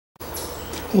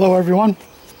Hello everyone,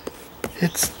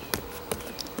 it's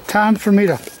time for me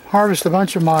to harvest a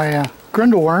bunch of my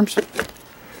Grindal worms.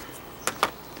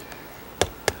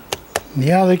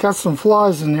 Yeah, they got some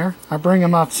flies in there. I bring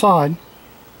them outside,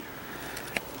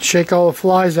 shake all the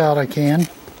flies out I can,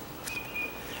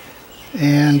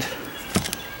 and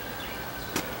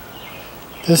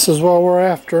this is what we're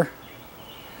after.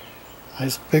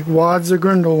 Nice big wads of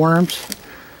Grindal worms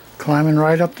climbing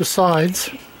right up the sides.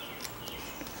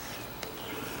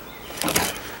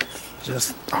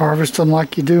 Just harvest them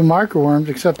like you do microworms,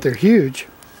 except they're huge.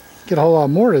 Get a whole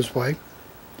lot more this way.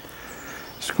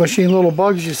 Squishy little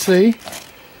bugs you see.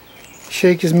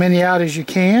 Shake as many out as you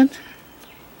can.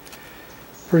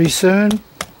 Pretty soon,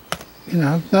 you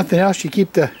know, nothing else, you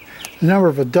keep the number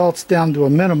of adults down to a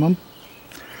minimum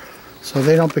so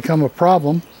they don't become a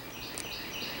problem.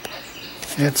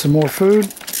 Add some more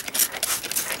food.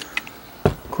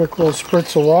 Quick little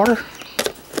spritz of water.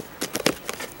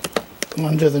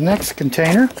 Onto the next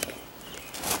container.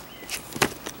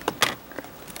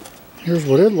 Here's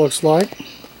what it looks like.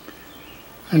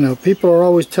 I know people are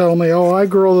always telling me, oh, I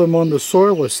grow them on the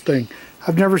soilless thing.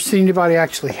 I've never seen anybody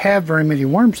actually have very many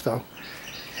worms though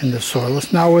in the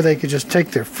soilless. Now where they could just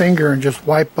take their finger and just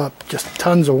wipe up just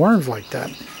tons of worms like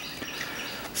that.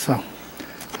 So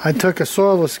I took a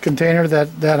soilless container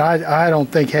that I don't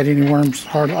think had any worms.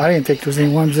 I didn't think there was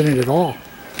any worms in it at all.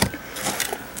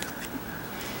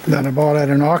 That I bought at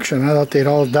an auction. I thought they'd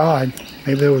all died.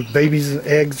 Maybe there was babies'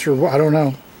 eggs or I don't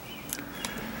know.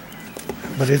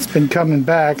 But it's been coming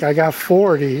back. I got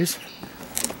 4 of these.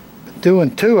 But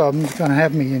doing 2 of them is going to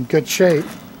have me in good shape.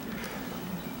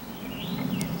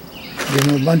 Give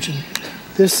them a bunch of.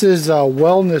 This is a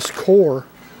wellness core,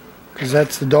 because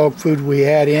that's the dog food we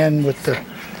add in with the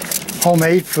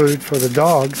homemade food for the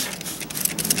dogs.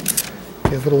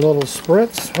 Give it a little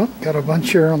spritz. Oh, got a bunch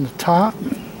here on the top.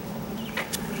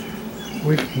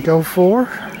 We can go for.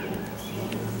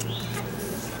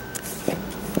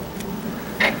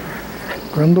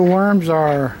 Grindal worms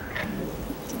are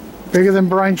bigger than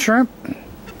brine shrimp,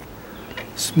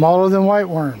 smaller than white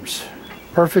worms.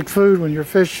 Perfect food when your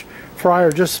fish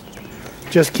fryer just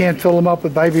can't fill them up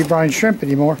with baby brine shrimp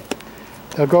anymore.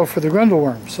 They'll go for the Grindal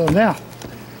worms. So now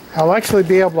I'll actually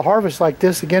be able to harvest like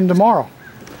this again tomorrow.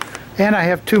 And I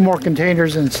have 2 more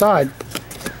containers inside.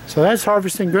 So that's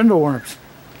harvesting Grindal worms.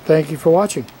 Thank you for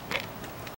watching.